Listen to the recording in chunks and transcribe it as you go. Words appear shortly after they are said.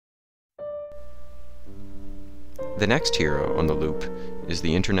The next hero on the loop is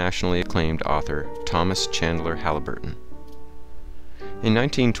the internationally acclaimed author Thomas Chandler Haliburton. In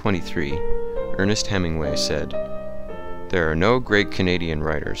 1923, Ernest Hemingway said, "There are no great Canadian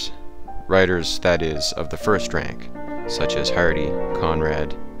writers, that is, of the first rank, such as Hardy,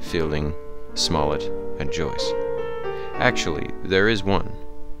 Conrad, Fielding, Smollett, and Joyce. Actually, there is one,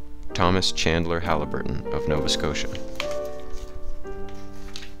 Thomas Chandler Haliburton of Nova Scotia."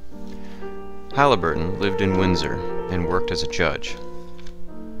 Haliburton lived in Windsor and worked as a judge.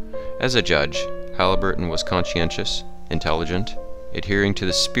 As a judge, Haliburton was conscientious, intelligent, adhering to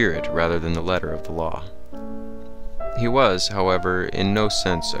the spirit rather than the letter of the law. He was, however, in no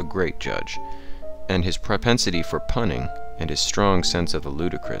sense a great judge, and his propensity for punning and his strong sense of the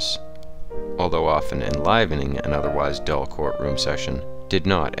ludicrous, although often enlivening an otherwise dull courtroom session, did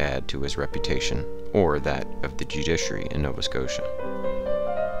not add to his reputation or that of the judiciary in Nova Scotia.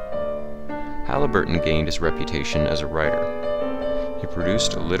 Haliburton gained his reputation as a writer. He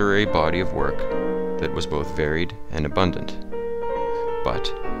produced a literary body of work that was both varied and abundant.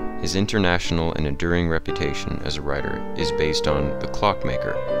 But his international and enduring reputation as a writer is based on The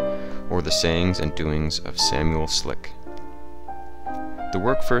Clockmaker, or the sayings and doings of Samuel Slick. The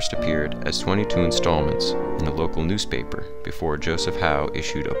work first appeared as 22 installments in a local newspaper before Joseph Howe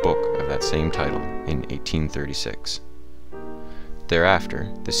issued a book of that same title in 1836. Thereafter,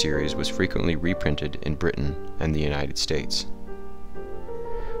 the series was frequently reprinted in Britain and the United States.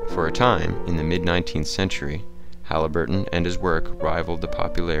 For a time, in the mid-19th century, Haliburton and his work rivaled the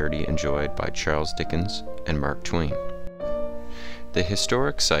popularity enjoyed by Charles Dickens and Mark Twain. The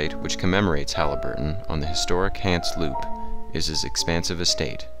historic site which commemorates Haliburton on the historic Hants Loop is his expansive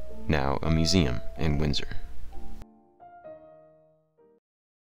estate, now a museum in Windsor.